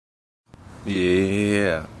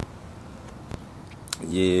Yeah,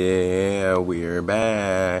 yeah, we're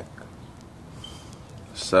back.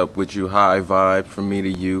 What's up with you? High vibe from me to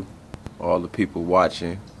you, all the people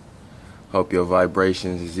watching. Hope your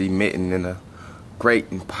vibrations is emitting in a great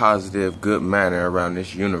and positive, good manner around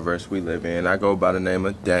this universe we live in. I go by the name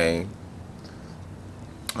of Dame.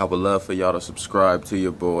 I would love for y'all to subscribe to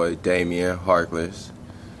your boy, Damian Harkless,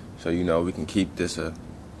 so you know we can keep this a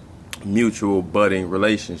mutual budding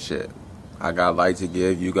relationship. I got light to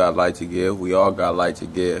give, you got light to give, we all got light to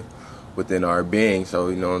give within our being, so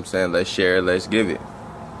you know what I'm saying, let's share it, let's give it.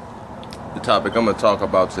 The topic I'm going to talk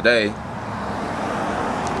about today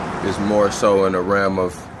is more so in the realm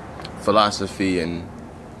of philosophy, and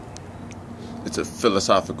it's a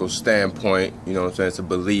philosophical standpoint, you know what I'm saying, it's a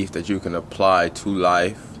belief that you can apply to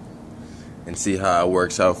life and see how it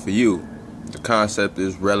works out for you. The concept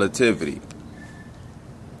is relativity.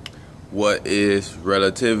 What is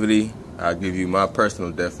relativity? I'll give you my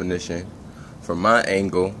personal definition from my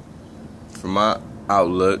angle, from my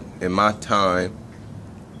outlook, in my time,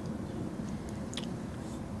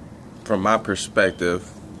 from my perspective,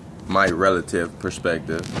 my relative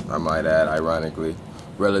perspective, I might add, ironically.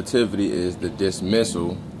 Relativity is the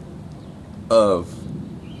dismissal of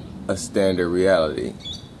a standard reality,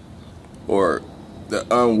 or the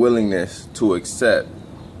unwillingness to accept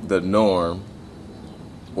the norm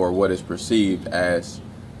or what is perceived as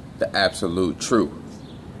the absolute truth.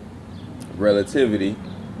 Relativity,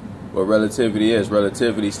 what relativity is,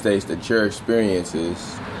 relativity states that your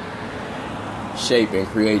experiences shape and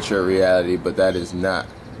create your reality, but that is not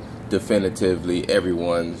definitively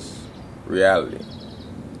everyone's reality.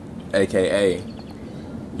 AKA,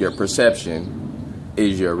 your perception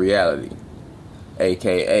is your reality.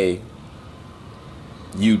 AKA,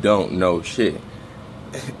 you don't know shit.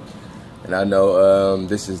 And I know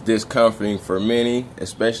this is discomforting for many,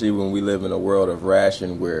 especially when we live in a world of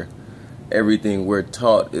ration where everything we're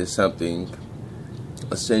taught is something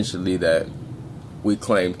essentially that we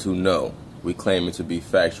claim to know. We claim it to be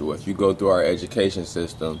factual. If you go through our education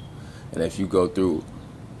system, and if you go through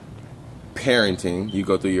parenting, you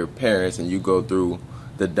go through your parents, and you go through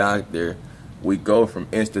the doctor, we go from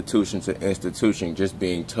institution to institution just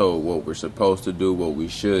being told what we're supposed to do, what we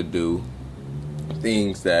should do,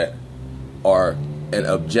 things that are an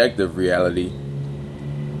objective reality,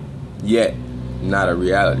 yet not a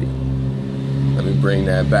reality. Let me bring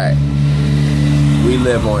that back. We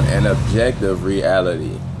live on an objective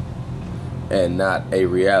reality and not a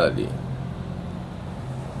reality.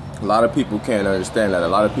 A lot of people can't understand that. A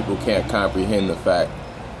lot of people can't comprehend the fact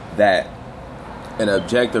that an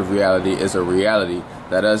objective reality is a reality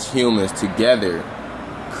that us humans together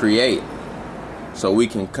create, so we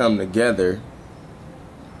can come together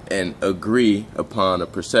and agree upon a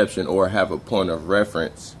perception or have a point of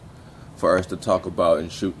reference for us to talk about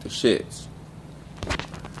and shoot the shits.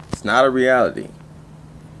 It's not a reality.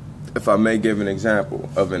 If I may give an example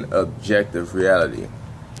of an objective reality,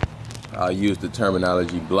 I'll use the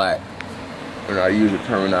terminology black, and I'll use the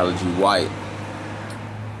terminology white.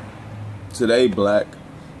 Today, black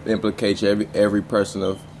implicates every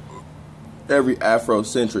Afrocentric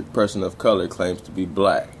person of color claims to be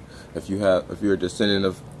black. If you're a descendant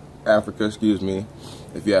of Africa, if you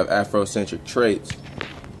have Afrocentric traits,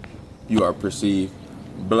 you are perceived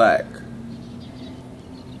black.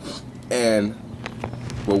 And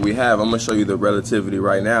what we have, I'm going to show you the relativity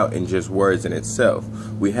right now in just words in itself.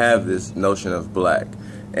 We have this notion of black,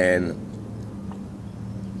 and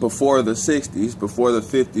before the 60s, before the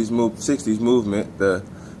 60s movement, the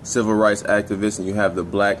civil rights activists, and you have the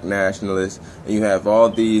black nationalists, and you have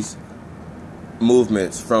all these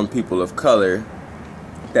movements from people of color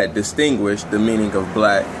that distinguish the meaning of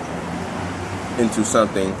black into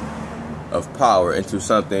something of power, into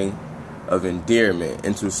something of endearment,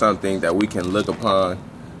 into something that we can look upon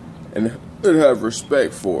and have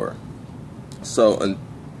respect for. So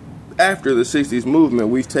after the 60s movement,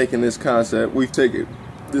 we've taken this concept, we've taken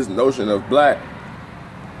this notion of black,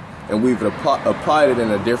 and we've applied it in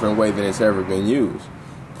a different way than it's ever been used.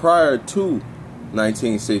 Prior to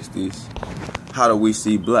 1960s, how do we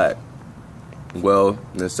see black? Well,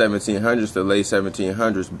 in the 1700s, the late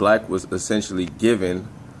 1700s, black was essentially given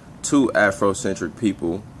to Afrocentric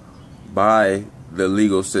people by the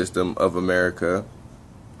legal system of America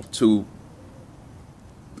to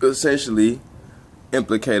essentially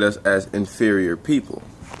implicate us as inferior people.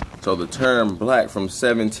 So the term black from late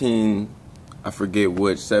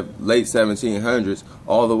 1700s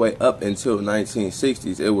all the way up until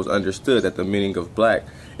 1960s, it was understood that the meaning of black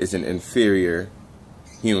is an inferior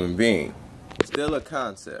human being. Still a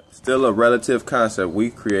concept, still a relative concept we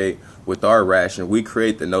create with our ration. We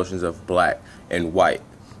create the notions of black and white,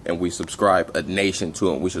 and we subscribe a nation to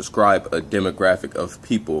them. We subscribe a demographic of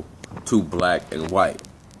people to black and white.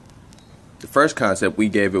 The first concept we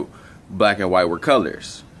gave it, black and white were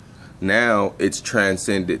colors. Now it's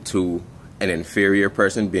transcended to an inferior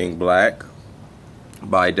person being black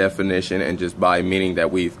by definition, and just by meaning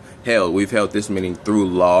that we've held. We've held this meaning through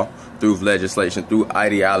law, through legislation, through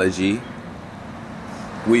ideology.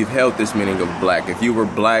 We've held this meaning of black. If you were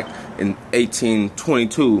black in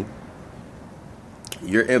 1822,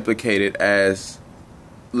 you're implicated as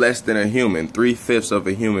less than a human, 3/5 of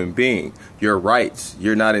a human being. Your rights,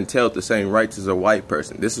 you're not entailed the same rights as a white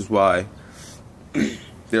person. This is why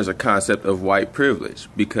there's a concept of white privilege,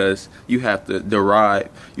 because you have to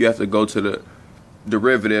go to the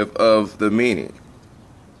derivative of the meaning.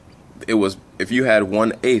 It was, if you had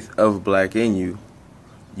 1/8 of black in you,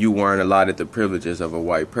 you weren't allotted the privileges of a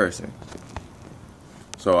white person.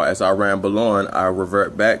 So as I ramble on, I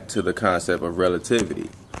revert back to the concept of relativity.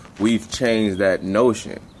 We've changed that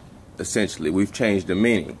notion, essentially. We've changed the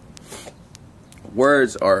meaning.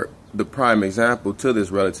 Words are the prime example to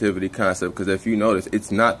this relativity concept, because if you notice,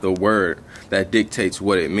 it's not the word that dictates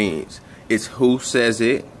what it means. It's who says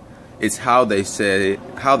it, it's how they say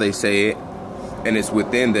it, and it's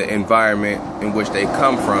within the environment in which they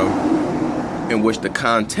come from, in which the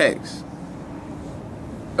context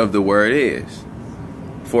of the word is.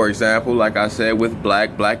 For example, like I said, with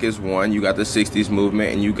black is one. You got the 60s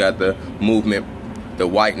movement, and you got the movement, the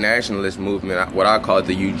white nationalist movement, what I call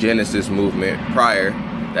the eugenicist movement prior,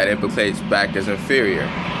 that implicates black as inferior.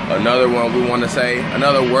 Another one we want to say,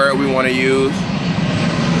 another word we want to use,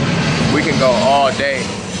 we can go all day,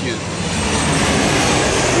 excuse me.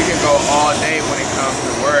 We can go all day when it comes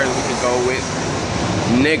to words. We can go with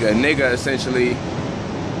nigga. Nigga essentially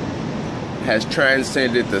has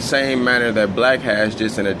transcended the same manner that black has,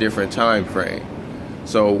 just in a different time frame.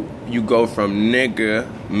 So you go from nigga,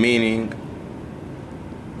 meaning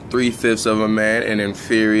 3/5 of a man, an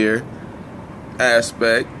inferior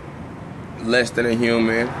aspect, less than a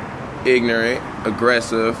human, ignorant,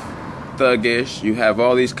 aggressive, thuggish. You have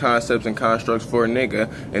all these concepts and constructs for a nigga,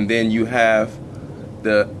 and then you have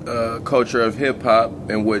the culture of hip hop,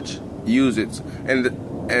 in which use it, and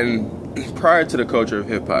prior to the culture of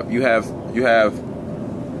hip hop, you have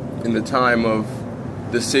in the time of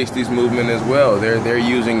the 60s movement as well. They're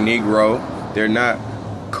using Negro. They're not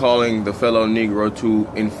calling the fellow Negro to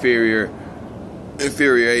infuriate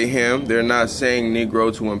him. They're not saying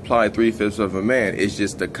Negro to imply 3/5 of a man. It's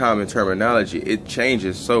just the common terminology. It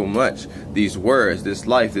changes so much. These words, this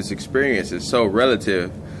life, this experience is so relative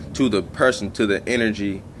to the person, to the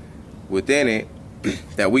energy within it,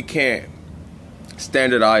 that we can't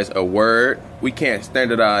standardize a word. We can't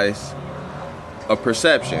standardize a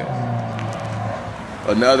perception.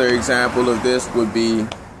 Another example of this would be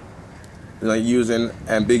like using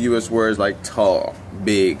ambiguous words like tall,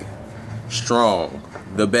 big, strong,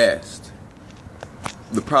 the best.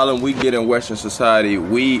 The problem we get in Western society,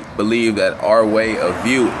 we believe that our way of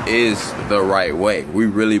view is the right way. We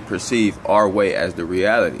really perceive our way as the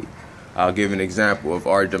reality. I'll give an example of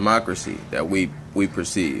our democracy that we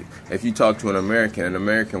perceive. If you talk to an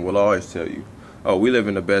American will always tell you, oh, we live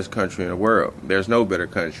in the best country in the world. There's no better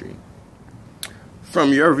country.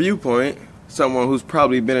 From your viewpoint, someone who's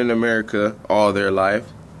probably been in America all their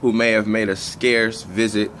life, who may have made a scarce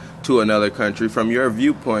visit to another country, from your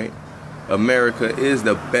viewpoint, America is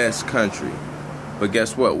the best country. But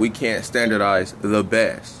guess what? We can't standardize the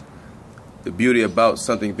best. The beauty about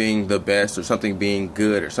something being the best, or something being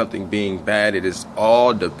good, or something being bad, it is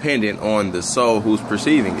all dependent on the soul who's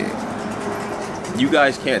perceiving it. You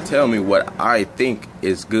guys can't tell me what I think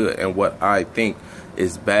is good and what I think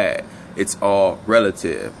is bad. It's all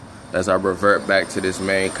relative. As I revert back to this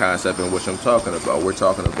main concept in which I'm talking about, we're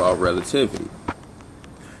talking about relativity.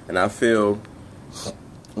 And I feel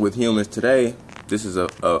with humans today, this is a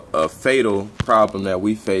fatal problem that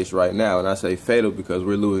we face right now. And I say fatal because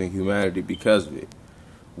we're losing humanity because of it.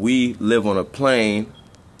 We live on a plane,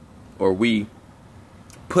 or we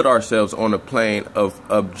put ourselves on a plane of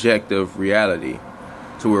objective reality,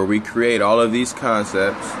 to where we create all of these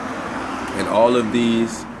concepts and all of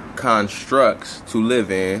these constructs to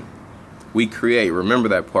live in. We create. Remember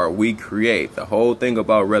that part. We create. The whole thing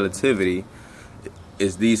about relativity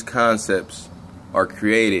is these concepts are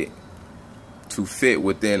created to fit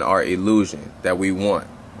within our illusion that we want.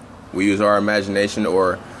 We use our imagination,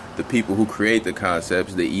 or the people who create the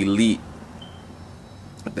concepts, the elite,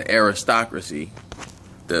 the aristocracy,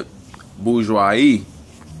 the bourgeoisie,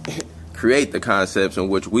 create the concepts in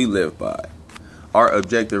which we live by. our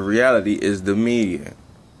objective reality is the media.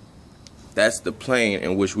 That's the plane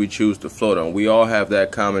in which we choose to float on. We all have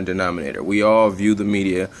that common denominator. We all view the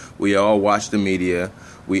media. We all watch the media.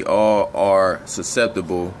 We all are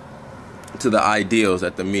susceptible to the ideals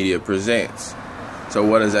that the media presents. So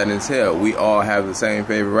what does that entail? We all have the same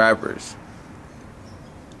favorite rappers.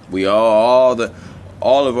 We all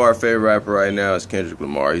of our favorite rapper right now is Kendrick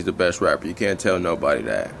Lamar. He's the best rapper. You can't tell nobody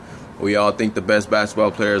that. We all think the best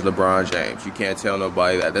basketball player is LeBron James. You can't tell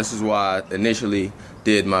nobody that. This is why I initially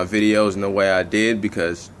did my videos in the way I did,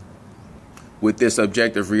 because with this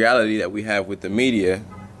objective reality that we have with the media,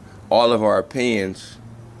 all of our opinions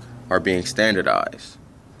are being standardized.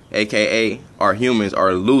 AKA, our humans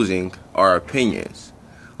are losing our opinions,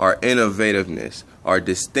 our innovativeness, our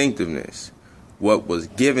distinctiveness, what was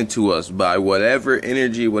given to us by whatever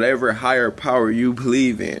energy, whatever higher power you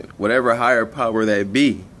believe in, whatever higher power that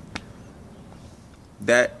be.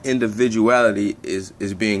 That individuality is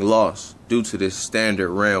being lost due to this standard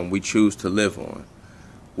realm we choose to live on.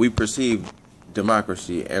 We perceive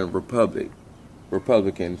democracy and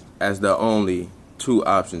Republicans as the only two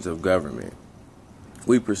options of government.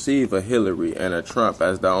 We perceive a Hillary and a Trump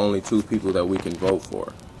as the only two people that we can vote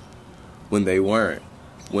for, when they weren't.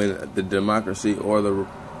 When the democracy or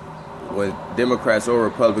when Democrats or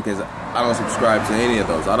Republicans, I don't subscribe to any of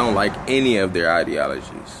those. I don't like any of their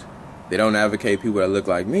ideologies. They don't advocate people that look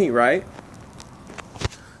like me, right?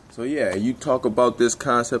 So yeah, you talk about this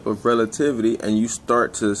concept of relativity and you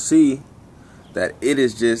start to see that it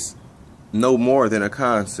is just no more than a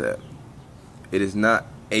concept. It is not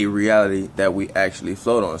a reality that we actually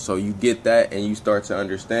float on. So you get that and you start to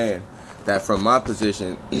understand that from my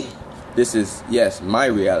position, this is, yes, my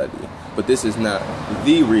reality, but this is not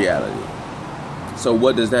the reality. So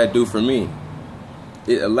what does that do for me?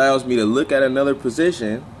 It allows me to look at another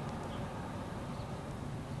position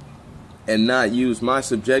and not use my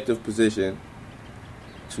subjective position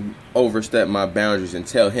to overstep my boundaries and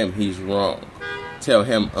tell him he's wrong. Tell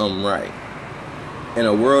him I'm right. In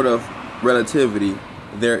a world of relativity,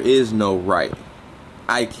 there is no right.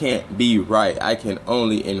 I can't be right. I can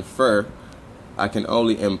only infer. I can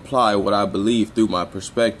only imply what I believe through my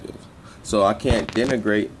perspective. So I can't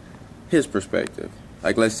denigrate his perspective.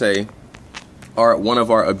 Like, let's say one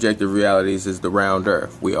of our objective realities is the round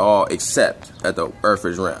earth. We all accept that the earth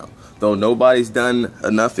is round. Though nobody's done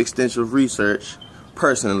enough extensive research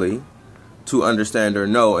personally to understand or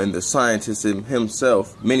know, and the scientist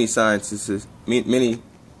himself, many scientists,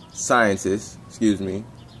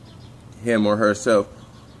 him or herself,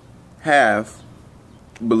 have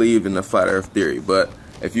believed in the flat earth theory. But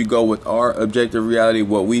if you go with our objective reality,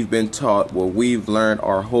 what we've been taught, what we've learned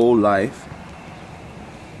our whole life,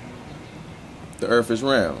 the earth is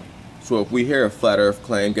round. So if we hear a flat earth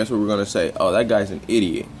claim, guess what we're going to say? Oh, that guy's an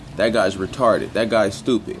idiot. That guy's retarded. That guy's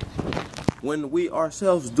stupid. When we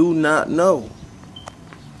ourselves do not know.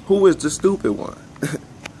 Who is the stupid one?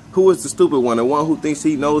 Who is the stupid one? The one who thinks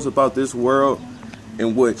he knows about this world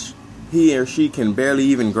in which he or she can barely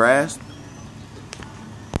even grasp?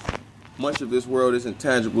 Much of this world isn't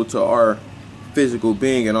tangible to our physical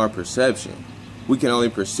being and our perception. We can only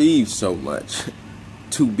perceive so much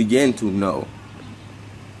to begin to know.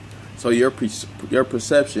 So your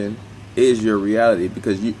perception is your reality,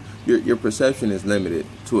 because your perception is limited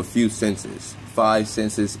to a few senses, 5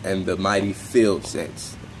 senses, and the mighty field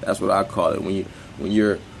sense. That's what I call it. When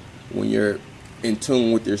you're in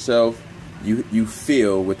tune with yourself, you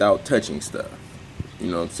feel without touching stuff. You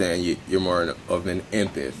know what I'm saying? You're more of an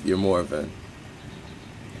empath. You're more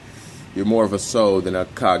of a soul than a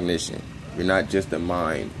cognition. You're not just a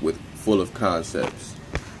mind full of concepts.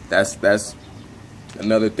 That's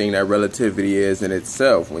another thing that relativity is in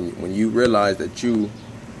itself. When you realize that you,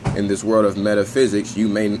 in this world of metaphysics, you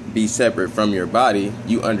may be separate from your body,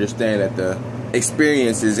 you understand that the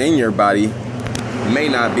experiences in your body may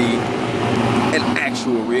not be an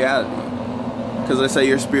actual reality. Because let's say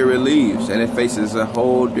your spirit leaves and it faces a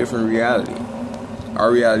whole different reality.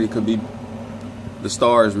 Our reality could be the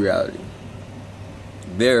stars' reality,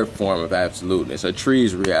 their form of absoluteness, a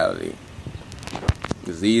tree's reality.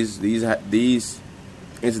 Because these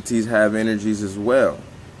entities have energies as well.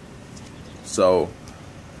 So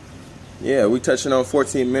yeah, we touching on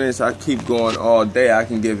 14 minutes. I keep going all day. I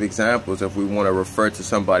can give examples if we want to refer to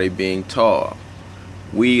somebody being tall.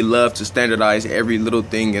 We love to standardize every little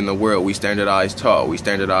thing in the world. We standardize tall, we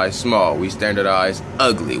standardize small, we standardize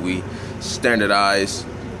ugly, we standardize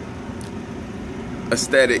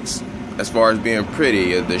aesthetics as far as being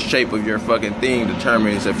pretty. The shape of your fucking thing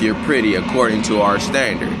determines if you're pretty according to our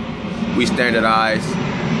standard. We standardize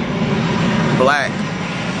black,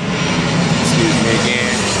 excuse me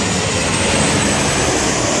again,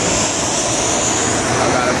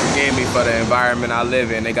 for the environment I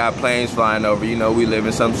live in. They got planes flying over. You know, we live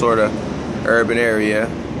in some sort of urban area,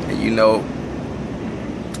 and you know,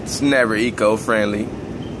 it's never eco-friendly.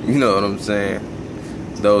 You know what I'm saying?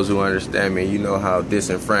 Those who understand me, you know how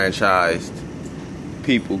disenfranchised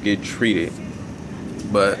people get treated.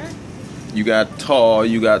 But you got tall,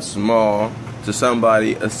 you got small. To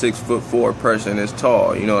somebody, a 6'4" person is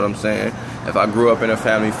tall. You know what I'm saying? If I grew up in a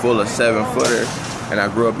family full of 7-footers, and I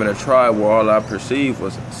grew up in a tribe where all I perceived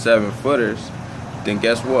was 7-footers, then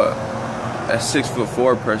guess what? That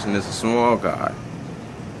 6'4" person is a small guy.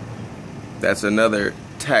 That's another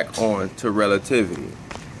tack on to relativity.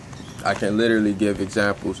 I can literally give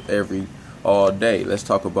examples all day. Let's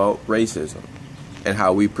talk about racism and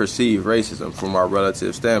how we perceive racism from our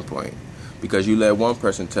relative standpoint. Because you let one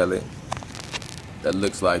person tell it that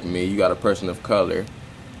looks like me, you got a person of color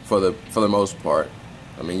for the most part.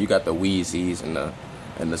 I mean, you got the Wheezies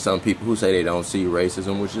and the some people who say they don't see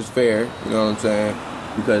racism, which is fair. You know what I'm saying?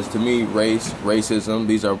 Because to me, racism,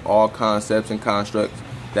 these are all concepts and constructs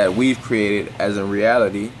that we've created as a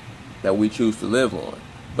reality that we choose to live on.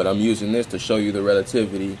 But I'm using this to show you the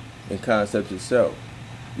relativity and concept itself.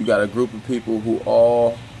 You got a group of people who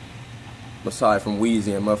all, aside from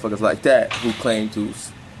Wheezy and motherfuckers like that, who claim to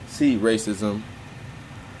see racism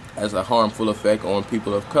as a harmful effect on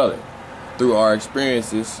people of color. Through our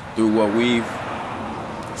experiences, through what we've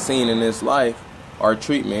seen in this life, our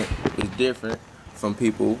treatment is different from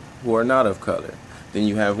people who are not of color. Then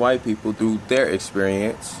you have white people through their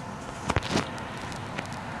experience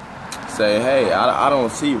say, hey, I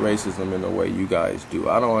don't see racism in the way you guys do.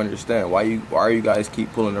 I don't understand. Why you guys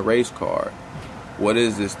keep pulling the race card? What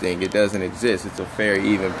is this thing? It doesn't exist. It's a fair,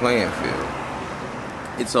 even playing field.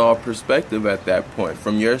 It's all perspective at that point.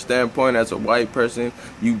 From your standpoint as a white person,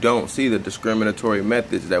 you don't see the discriminatory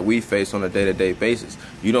methods that we face on a day-to-day basis.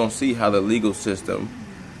 You don't see how the legal system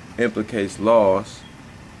implicates laws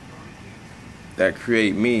that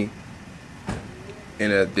create me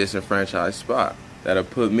in a disenfranchised spot, that'll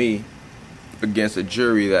put me against a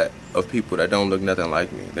jury of people that don't look nothing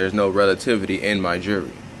like me. There's no relativity in my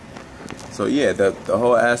jury. So yeah, the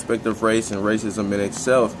whole aspect of race and racism in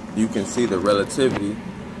itself, you can see the relativity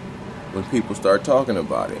when people start talking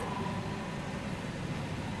about it.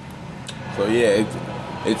 So yeah,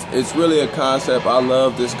 it's really a concept. I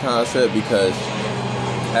love this concept because,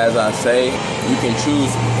 as I say, you can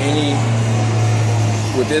choose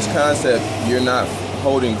with this concept, you're not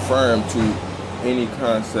holding firm to any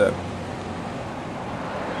concept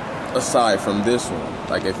aside from this one.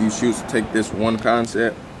 Like if you choose to take this one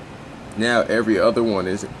concept, now every other one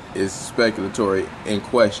is speculatory in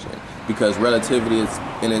question, because relativity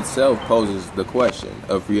in itself poses the question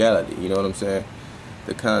of reality. You know what I'm saying?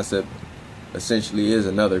 The concept essentially is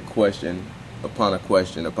another question upon a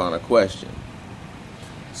question upon a question.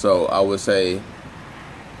 So I would say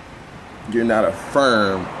you're not a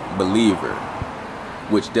firm believer,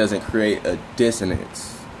 which doesn't create a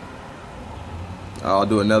dissonance. I'll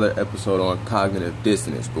do another episode on cognitive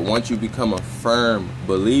dissonance. But once you become a firm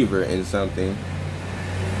believer in something,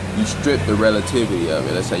 you strip the relativity of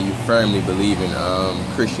it. Let's say you firmly believe in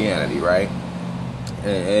Christianity, right?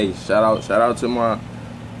 And hey, shout out to my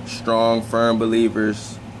strong, firm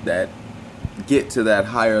believers that get to that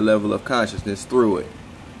higher level of consciousness through it.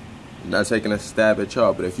 I'm not taking a stab at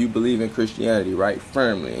y'all, but if you believe in Christianity, right,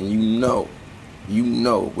 firmly, and you know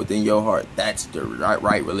within your heart that's the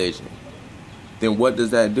right religion, then what does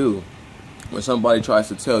that do? When somebody tries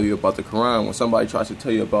to tell you about the Quran, when somebody tries to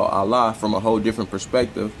tell you about Allah from a whole different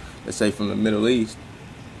perspective, let's say from the Middle East,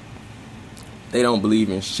 they don't believe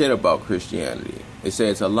in shit about Christianity. They say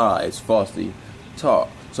it's a lie, it's falsely taught.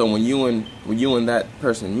 So when you and that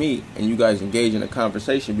person meet and you guys engage in a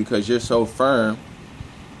conversation, because you're so firm,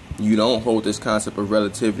 you don't hold this concept of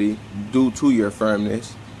relativity due to your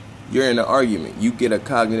firmness, you're in an argument. You get a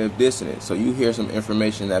cognitive dissonance. So you hear some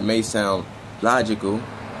information that may sound logical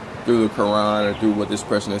through the Quran or through what this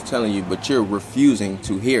person is telling you, but you're refusing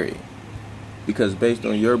to hear it. Because based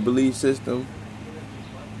on your belief system,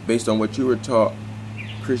 based on what you were taught,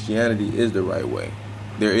 Christianity is the right way.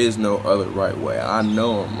 There is no other right way. I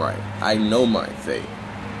know I'm right. I know my faith.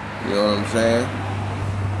 You know what I'm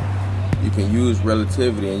saying? You can use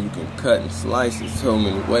relativity and you can cut and slice it so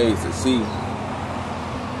many ways to see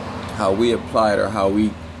how we apply it or how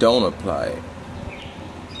we don't apply it.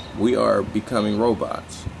 We are becoming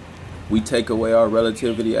robots. We take away our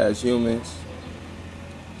relativity as humans,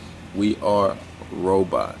 we are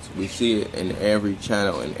robots. We see it in every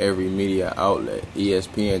channel, in every media outlet.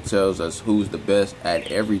 ESPN tells us who's the best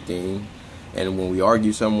at everything, and when we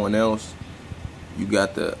argue someone else, you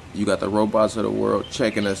got the robots of the world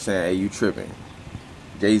checking us saying, hey, you tripping.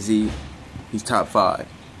 Jay-Z, he's top 5.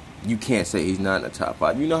 You can't say he's not in the top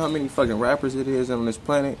 5. You know how many fucking rappers it is on this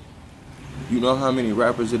planet? You know how many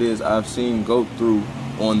rappers it is I've seen go through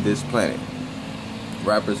on this planet?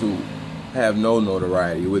 Rappers who have no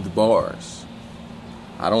notoriety with bars.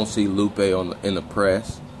 I don't see Lupe in the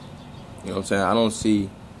press. You know what I'm saying? I don't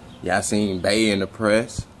see Yasin Bey in the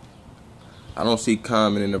press. I don't see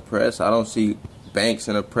Common in the press. I don't see Banks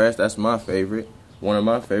in the press. That's my favorite. One of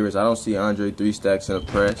my favorites. I don't see Andre 3 Stacks in the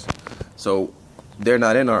press. So they're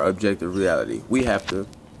not in our objective reality. We have to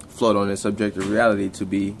float on this objective reality to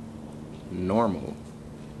be normal.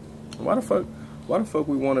 Why the fuck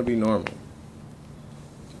we want to be normal?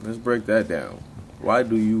 Let's break that down. Why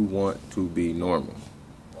do you want to be normal?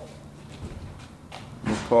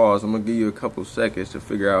 I'm gonna pause. I'm gonna give you a couple seconds to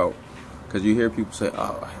figure out, because you hear people say,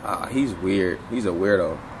 "Oh, he's weird. He's a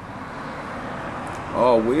weirdo."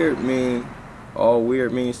 All weird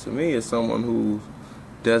means to me is someone who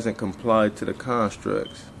doesn't comply to the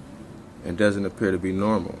constructs and doesn't appear to be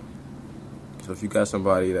normal. So if you got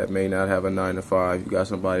somebody that may not have a 9 to 5, you got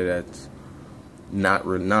somebody that's not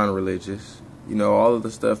non-religious, you know, all of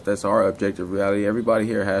the stuff that's our objective reality. Everybody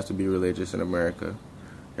here has to be religious in America.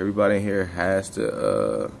 Everybody here has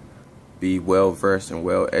to be well versed and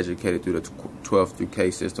well educated through the 12 through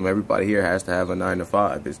K system. Everybody here has to have a 9 to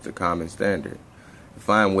 5. It's the common standard. If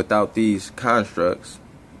I'm without these constructs,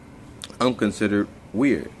 I'm considered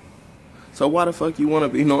weird. So why the fuck you want to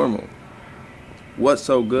be normal? What's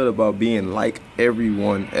so good about being like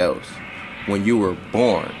everyone else when you were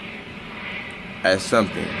born as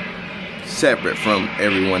something separate from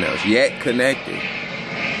everyone else, yet connected?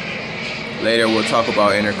 Later we'll talk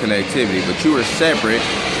about interconnectivity, but you were separate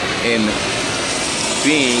in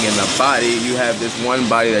being in the body. You have this one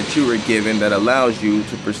body that you were given that allows you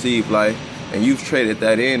to perceive life, and you've traded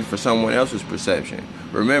that in for someone else's perception.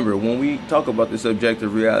 Remember, when we talk about this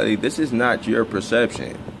objective reality, this is not your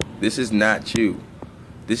perception. This is not you.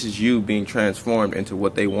 This is you being transformed into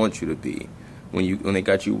what they want you to be. When they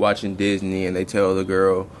got you watching Disney and they tell the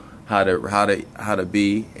girl how to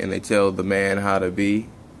be, and they tell the man how to be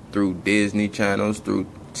through Disney channels, through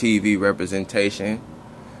TV representation.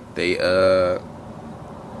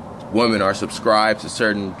 Women are subscribed to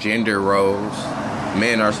certain gender roles.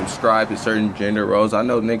 Men are subscribed to certain gender roles. I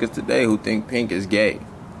know niggas today who think pink is gay,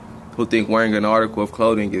 who think wearing an article of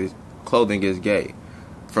clothing is gay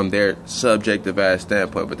from their subjective ass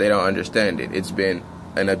standpoint, but they don't understand it. It's been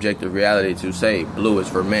an objective reality to say blue is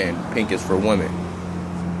for men, pink is for women.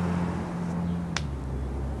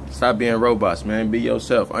 Stop being robots, man. Be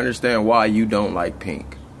yourself. Understand why you don't like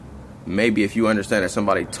pink. Maybe if you understand that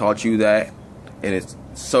somebody taught you that, and it's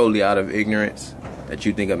solely out of ignorance, that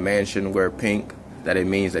you think a man shouldn't wear pink, that it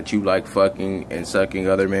means that you like fucking and sucking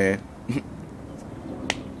other men.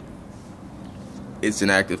 It's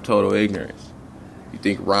an act of total ignorance. You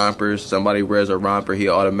think rompers, somebody wears a romper, he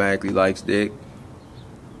automatically likes dick.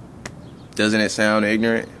 Doesn't it sound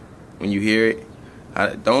ignorant when you hear it?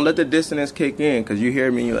 Don't let the dissonance kick in, because you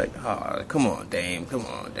hear me and you're like, oh, come on, Dame,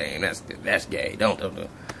 that's gay. Don't.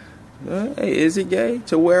 Hey, is it gay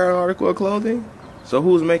to wear an article of clothing? So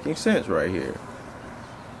who's making sense right here?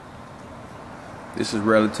 This is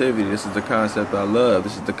relativity. This is the concept I love.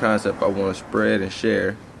 This is the concept I want to spread and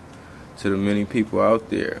share to the many people out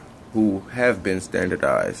there who have been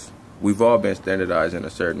standardized. We've all been standardized in a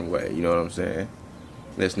certain way, you know what I'm saying?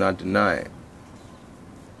 Let's not deny it.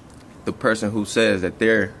 The person who says that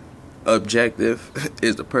they're objective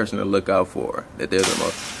is the person to look out for. That they're the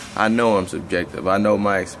most. I know I'm subjective. I know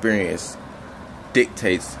my experience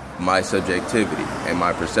dictates my subjectivity and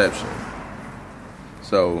my perception.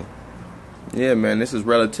 So, yeah, man, this is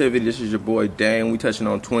Relativity. This is your boy Dan. We touching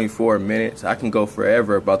on 24 minutes. I can go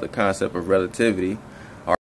forever about the concept of relativity.